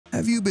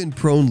Have you been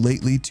prone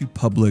lately to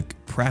public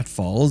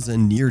pratfalls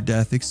and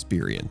near-death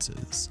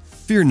experiences?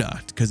 Fear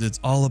not, because it's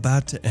all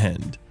about to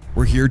end.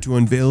 We're here to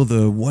unveil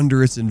the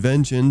wondrous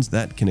inventions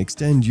that can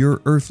extend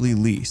your earthly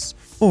lease,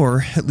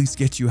 or at least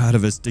get you out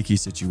of a sticky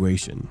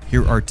situation.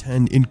 Here are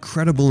 10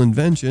 incredible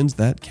inventions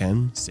that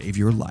can save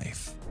your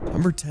life.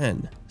 Number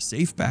 10.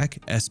 SafeBack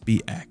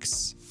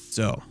SBX.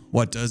 So,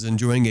 what does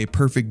enjoying a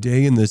perfect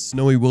day in the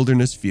snowy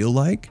wilderness feel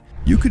like?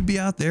 You could be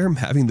out there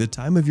having the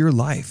time of your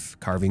life,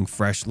 carving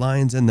fresh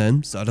lines, and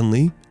then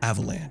suddenly,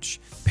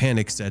 avalanche.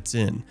 Panic sets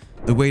in,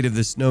 the weight of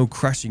the snow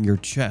crushing your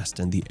chest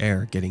and the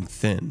air getting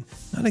thin.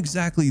 Not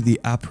exactly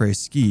the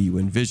après-ski you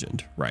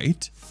envisioned,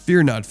 right?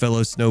 Fear not,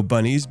 fellow snow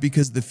bunnies,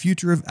 because the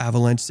future of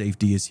avalanche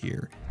safety is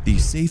here, the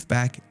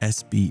SafeBack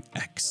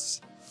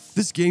SBX.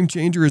 This game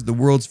changer is the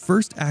world's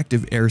first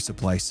active air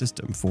supply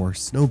system for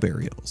snow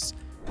burials.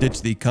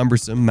 Ditch the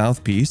cumbersome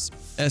mouthpiece.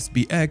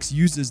 SBX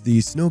uses the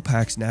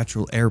snowpack's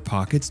natural air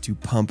pockets to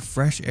pump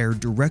fresh air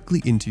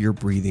directly into your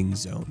breathing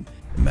zone.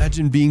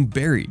 Imagine being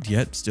buried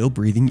yet still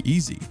breathing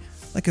easy,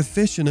 like a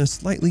fish in a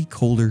slightly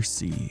colder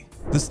sea.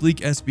 The sleek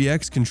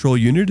SBX control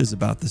unit is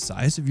about the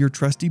size of your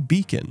trusty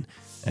beacon,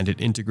 and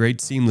it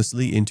integrates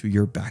seamlessly into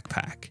your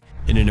backpack.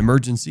 In an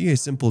emergency, a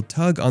simple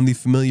tug on the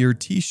familiar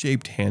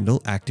T-shaped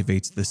handle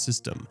activates the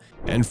system,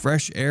 and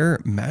fresh air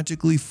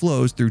magically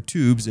flows through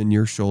tubes in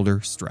your shoulder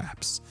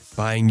straps,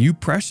 buying you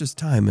precious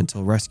time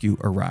until rescue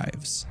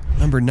arrives.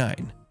 Number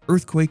 9.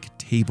 Earthquake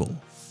Table.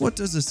 What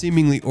does a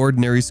seemingly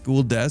ordinary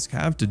school desk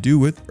have to do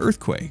with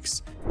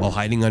earthquakes? While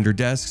hiding under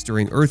desks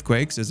during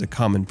earthquakes is a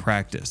common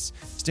practice,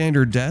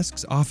 standard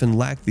desks often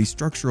lack the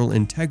structural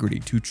integrity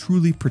to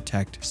truly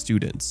protect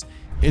students.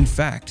 In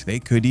fact, they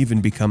could even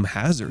become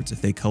hazards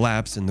if they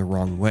collapse in the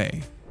wrong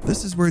way.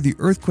 This is where the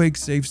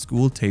earthquake-safe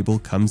school table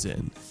comes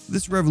in.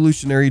 This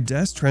revolutionary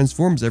desk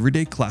transforms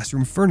everyday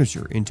classroom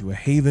furniture into a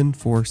haven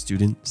for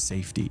student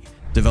safety.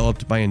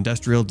 Developed by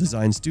industrial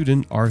design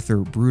student Arthur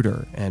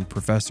Bruder and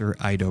Professor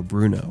Ido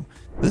Bruno,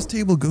 this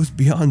table goes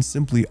beyond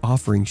simply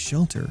offering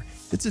shelter.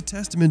 It's a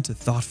testament to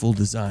thoughtful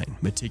design,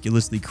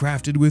 meticulously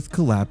crafted with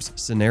collapse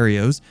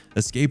scenarios,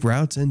 escape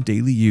routes, and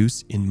daily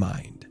use in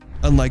mind.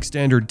 Unlike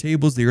standard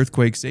tables, the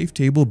earthquake-safe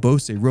table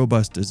boasts a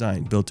robust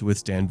design built to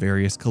withstand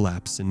various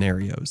collapse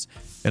scenarios.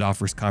 It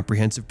offers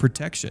comprehensive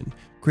protection,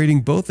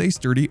 creating both a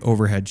sturdy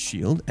overhead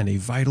shield and a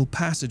vital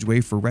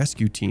passageway for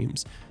rescue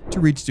teams to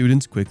reach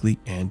students quickly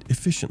and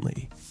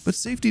efficiently. But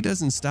safety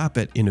doesn't stop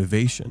at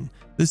innovation.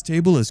 This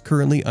table is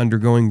currently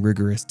undergoing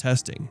rigorous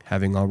testing,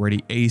 having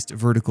already aced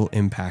vertical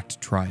impact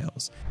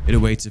trials. It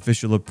awaits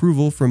official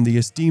approval from the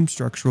esteemed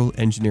Structural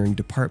Engineering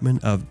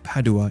Department of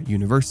Padua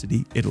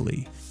University,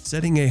 Italy,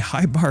 setting a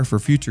high bar for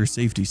future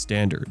safety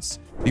standards.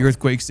 The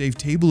earthquake-safe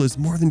table is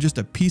more than just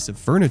a piece of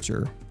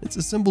furniture. It's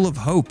a symbol of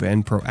hope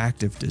and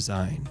proactive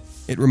design.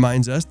 It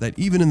reminds us that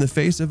even in the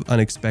face of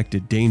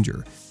unexpected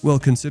danger,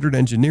 well-considered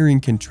engineering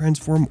can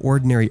transform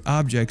ordinary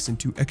objects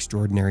into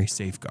extraordinary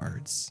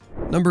safeguards.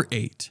 Number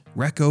 8.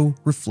 Reco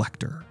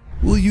Reflector.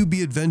 Will you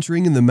be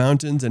adventuring in the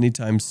mountains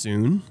anytime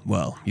soon?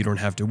 Well, you don't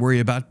have to worry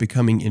about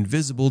becoming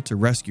invisible to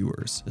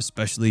rescuers,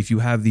 especially if you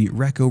have the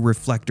Reco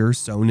Reflector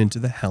sewn into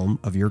the helm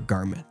of your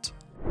garment.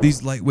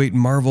 These lightweight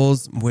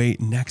marvels weigh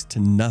next to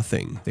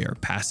nothing. They are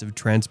passive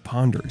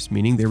transponders,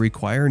 meaning they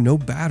require no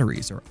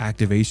batteries or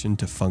activation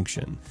to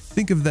function.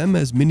 Think of them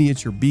as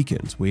miniature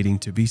beacons waiting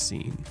to be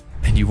seen.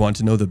 And you want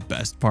to know the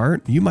best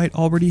part? You might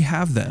already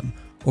have them.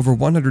 Over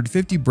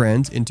 150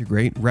 brands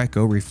integrate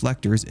Reco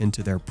reflectors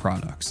into their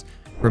products,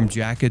 from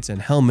jackets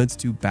and helmets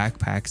to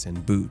backpacks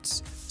and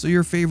boots. So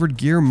your favorite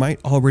gear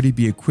might already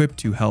be equipped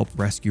to help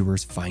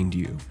rescuers find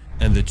you.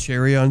 And the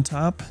cherry on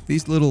top,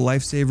 these little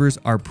lifesavers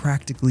are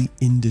practically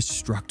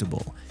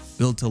indestructible.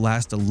 Built to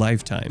last a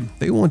lifetime,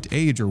 they won't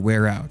age or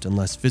wear out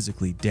unless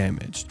physically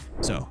damaged.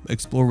 So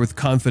explore with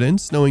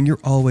confidence, knowing you're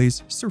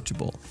always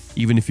searchable,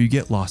 even if you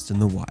get lost in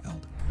the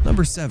wild.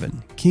 Number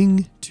 7.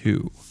 King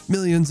 2.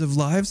 Millions of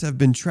lives have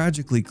been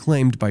tragically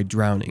claimed by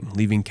drowning,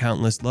 leaving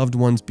countless loved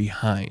ones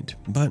behind.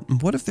 But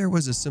what if there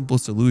was a simple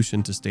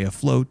solution to stay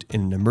afloat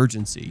in an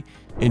emergency?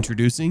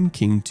 Introducing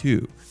King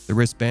 2, the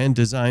wristband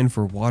designed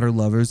for water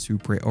lovers who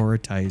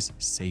prioritize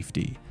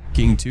safety.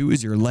 King 2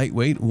 is your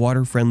lightweight,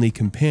 water-friendly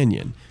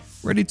companion,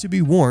 ready to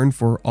be worn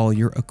for all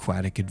your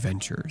aquatic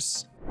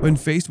adventures. When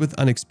faced with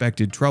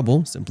unexpected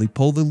trouble, simply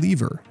pull the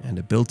lever and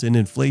a built-in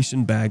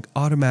inflation bag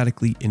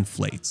automatically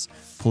inflates,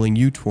 pulling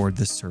you toward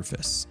the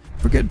surface.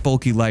 Forget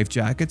bulky life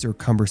jackets or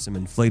cumbersome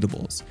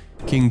inflatables.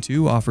 King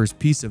 2 offers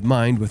peace of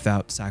mind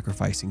without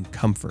sacrificing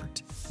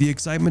comfort. The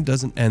excitement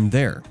doesn't end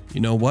there.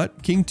 You know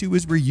what? King 2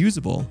 is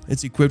reusable.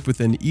 It's equipped with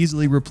an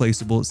easily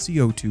replaceable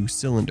CO2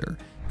 cylinder,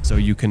 so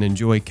you can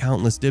enjoy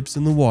countless dips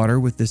in the water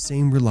with the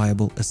same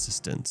reliable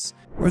assistance.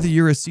 Whether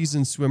you're a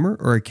seasoned swimmer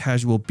or a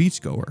casual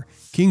beachgoer,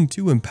 King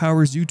 2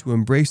 empowers you to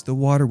embrace the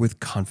water with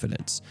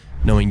confidence,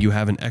 knowing you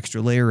have an extra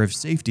layer of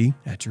safety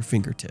at your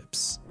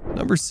fingertips.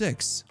 Number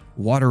 6.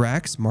 Water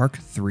Axe Mark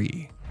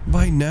III.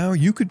 By now,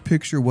 you could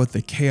picture what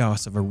the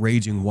chaos of a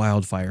raging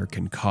wildfire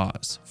can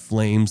cause.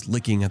 Flames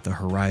licking at the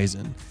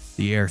horizon,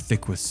 the air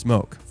thick with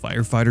smoke,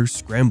 firefighters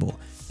scramble,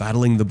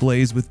 battling the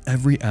blaze with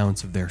every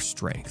ounce of their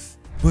strength.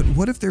 But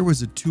what if there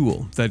was a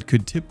tool that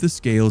could tip the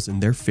scales in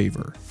their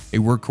favor? A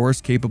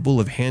workhorse capable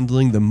of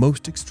handling the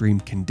most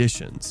extreme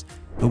conditions.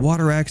 The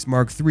Water Axe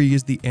Mark III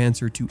is the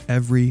answer to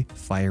every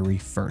fiery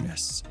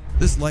furnace.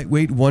 This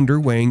lightweight wonder,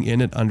 weighing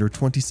in at under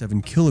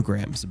 27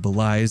 kilograms,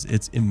 belies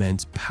its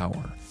immense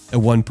power. A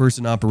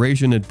one-person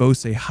operation, it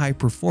boasts a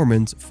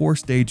high-performance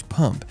 4-stage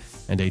pump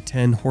and a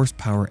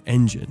 10-horsepower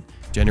engine,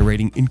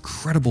 generating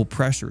incredible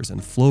pressures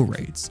and flow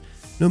rates.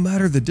 No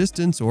matter the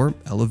distance or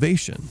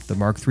elevation, the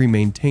Mark III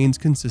maintains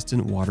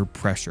consistent water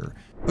pressure,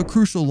 a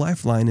crucial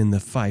lifeline in the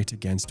fight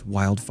against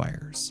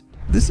wildfires.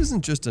 This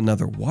isn't just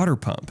another water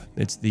pump,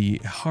 it's the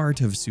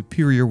heart of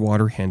superior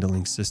water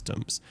handling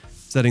systems,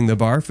 setting the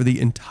bar for the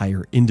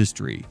entire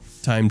industry.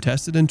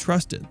 Time-tested and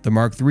trusted, the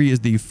Mark III is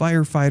the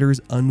firefighter's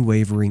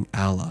unwavering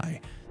ally,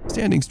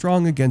 standing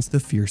strong against the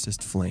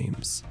fiercest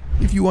flames.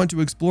 If you want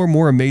to explore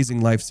more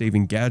amazing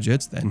life-saving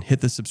gadgets, then hit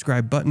the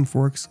subscribe button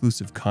for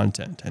exclusive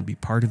content and be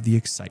part of the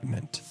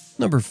excitement.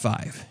 Number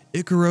 5.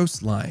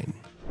 Icaros Line.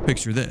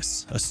 Picture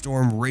this: a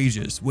storm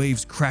rages,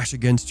 waves crash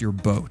against your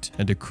boat,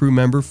 and a crew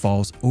member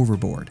falls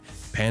overboard.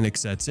 Panic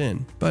sets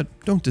in, but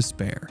don't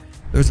despair.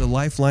 There's a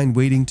lifeline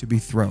waiting to be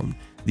thrown: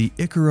 the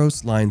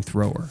Icaros Line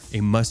Thrower,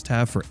 a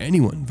must-have for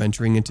anyone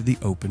venturing into the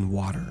open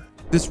water.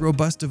 This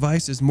robust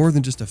device is more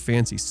than just a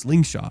fancy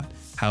slingshot.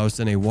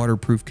 Housed in a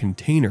waterproof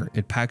container,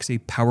 it packs a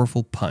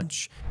powerful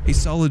punch, a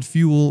solid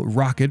fuel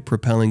rocket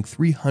propelling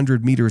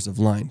 300 meters of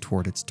line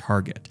toward its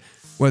target.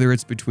 Whether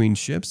it's between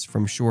ships,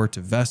 from shore to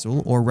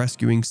vessel, or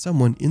rescuing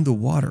someone in the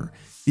water,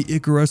 the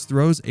Icaros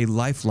throws a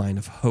lifeline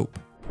of hope.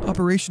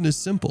 Operation is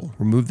simple: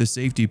 remove the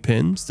safety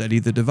pin, steady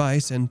the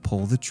device, and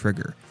pull the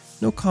trigger.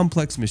 No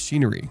complex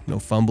machinery, no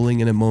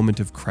fumbling in a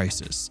moment of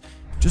crisis.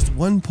 Just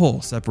one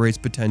pull separates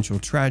potential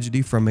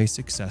tragedy from a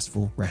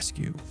successful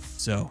rescue.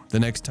 So, the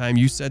next time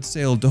you set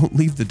sail, don't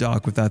leave the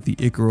dock without the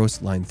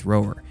Icaros Line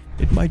Thrower.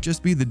 It might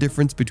just be the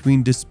difference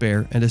between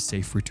despair and a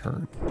safe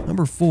return.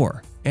 Number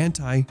 4.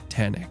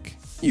 Anti-Tannic.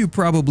 You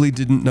probably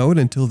didn't know it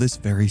until this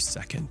very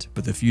second,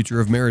 but the future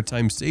of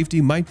maritime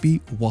safety might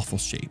be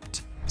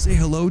waffle-shaped. Say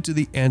hello to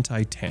the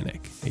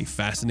Anti-Tannic, a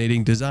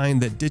fascinating design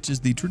that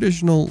ditches the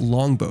traditional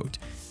longboat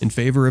in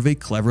favor of a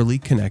cleverly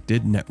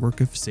connected network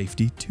of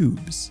safety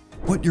tubes.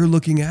 What you're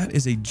looking at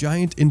is a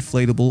giant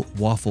inflatable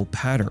waffle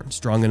pattern,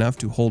 strong enough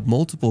to hold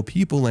multiple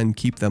people and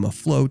keep them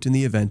afloat in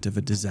the event of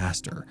a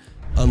disaster.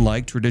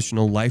 Unlike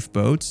traditional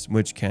lifeboats,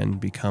 which can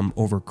become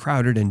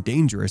overcrowded and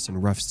dangerous in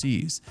rough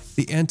seas,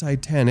 the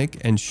Anti-Tannic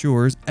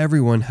ensures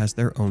everyone has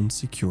their own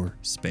secure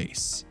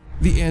space.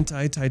 The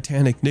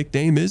Anti-Titanic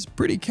nickname is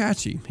pretty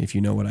catchy, if you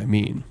know what I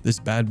mean. This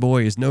bad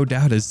boy is no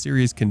doubt a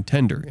serious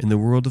contender in the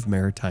world of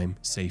maritime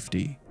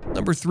safety.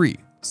 Number 3.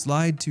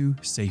 Slide to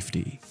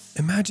safety.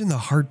 Imagine the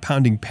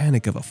heart-pounding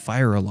panic of a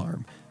fire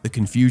alarm, the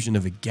confusion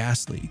of a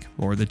gas leak,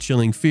 or the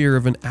chilling fear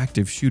of an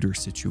active shooter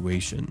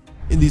situation.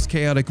 In these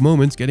chaotic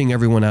moments, getting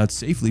everyone out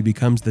safely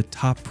becomes the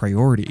top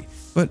priority.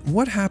 But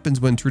what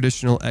happens when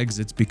traditional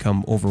exits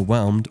become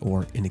overwhelmed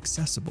or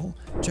inaccessible?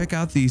 Check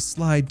out the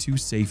Slide to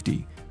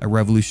Safety, a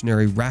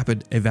revolutionary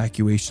rapid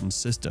evacuation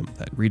system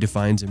that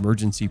redefines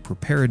emergency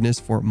preparedness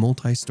for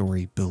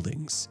multi-story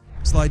buildings.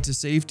 Slide to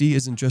Safety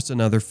isn't just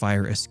another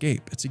fire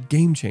escape, it's a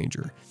game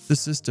changer. The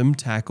system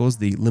tackles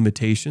the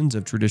limitations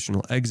of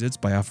traditional exits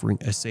by offering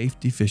a safe,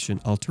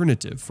 efficient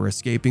alternative for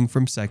escaping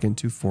from 2nd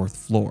to 4th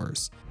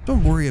floors.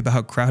 Don't worry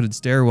about crowded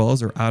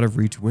stairwells or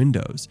out-of-reach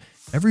windows.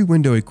 Every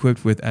window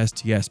equipped with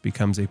STS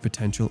becomes a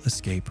potential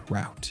escape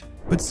route.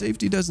 But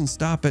safety doesn't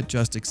stop at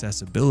just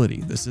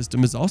accessibility. The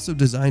system is also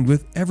designed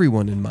with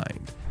everyone in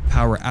mind.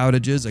 Power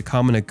outages, a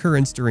common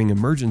occurrence during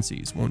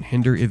emergencies, won't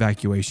hinder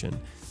evacuation,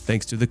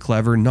 thanks to the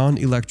clever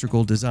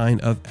non-electrical design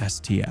of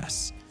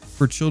STS.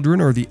 For children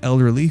or the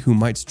elderly who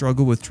might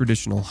struggle with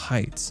traditional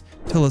heights,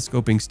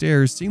 telescoping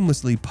stairs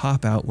seamlessly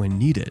pop out when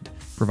needed,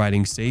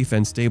 providing safe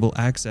and stable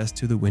access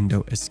to the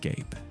window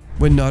escape.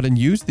 When not in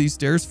use, these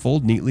stairs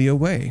fold neatly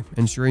away,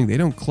 ensuring they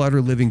don't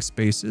clutter living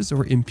spaces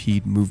or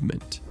impede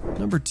movement.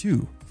 Number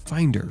 2.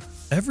 Finder.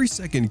 Every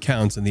second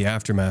counts in the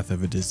aftermath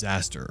of a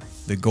disaster.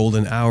 The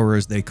golden hour,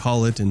 as they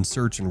call it in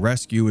search and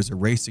rescue, is a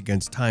race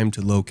against time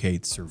to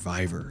locate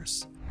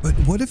survivors. But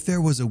what if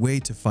there was a way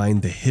to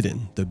find the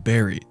hidden, the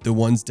buried, the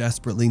ones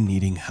desperately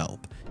needing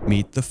help?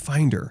 Meet the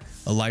Finder,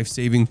 a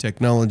life-saving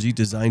technology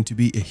designed to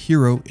be a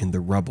hero in the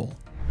rubble.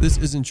 This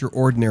isn't your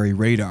ordinary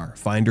radar.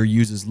 Finder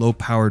uses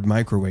low-powered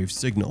microwave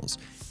signals,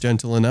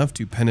 gentle enough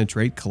to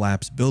penetrate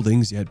collapsed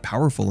buildings yet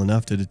powerful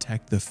enough to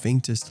detect the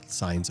faintest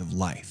signs of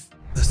life.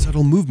 The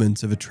subtle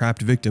movements of a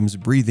trapped victim's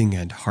breathing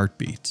and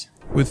heartbeat.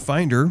 With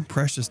Finder,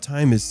 precious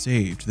time is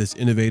saved. This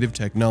innovative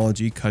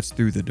technology cuts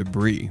through the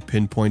debris,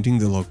 pinpointing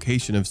the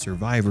location of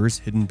survivors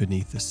hidden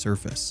beneath the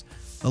surface,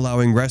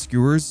 allowing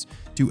rescuers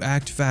to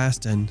act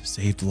fast and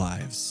save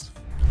lives.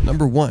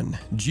 Number 1.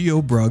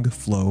 GeoBrug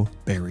Flow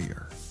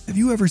Barrier. Have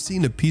you ever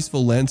seen a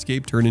peaceful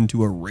landscape turn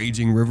into a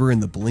raging river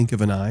in the blink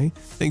of an eye,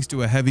 thanks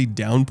to a heavy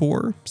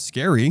downpour?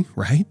 Scary,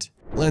 right?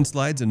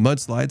 Landslides and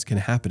mudslides can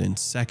happen in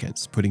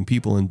seconds, putting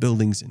people and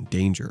buildings in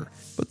danger.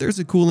 But there's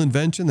a cool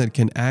invention that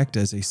can act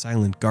as a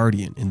silent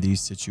guardian in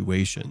these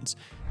situations.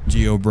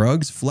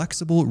 GeoBrug's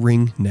flexible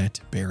ring net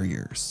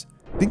barriers.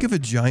 Think of a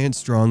giant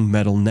strong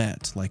metal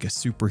net like a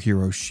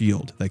superhero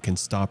shield that can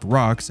stop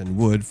rocks and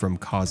wood from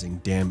causing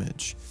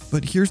damage.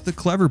 But here's the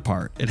clever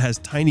part, it has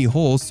tiny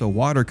holes so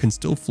water can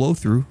still flow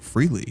through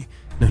freely.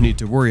 No need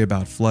to worry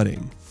about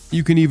flooding.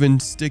 You can even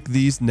stick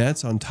these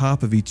nets on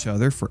top of each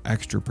other for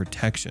extra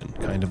protection,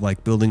 kind of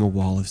like building a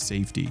wall of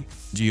safety.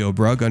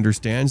 GeoBrug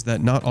understands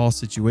that not all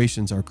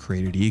situations are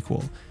created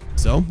equal,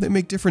 so they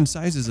make different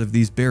sizes of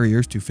these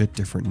barriers to fit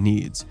different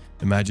needs.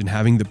 Imagine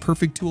having the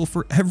perfect tool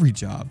for every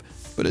job,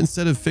 but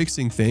instead of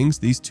fixing things,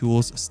 these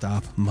tools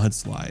stop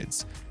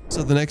mudslides.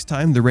 So the next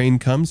time the rain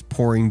comes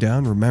pouring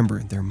down,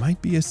 remember there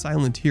might be a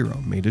silent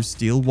hero made of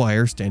steel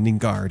wire standing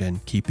guard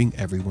and keeping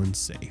everyone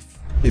safe.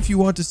 If you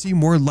want to see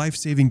more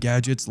life-saving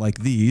gadgets like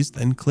these,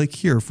 then click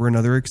here for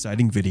another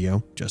exciting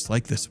video just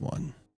like this one.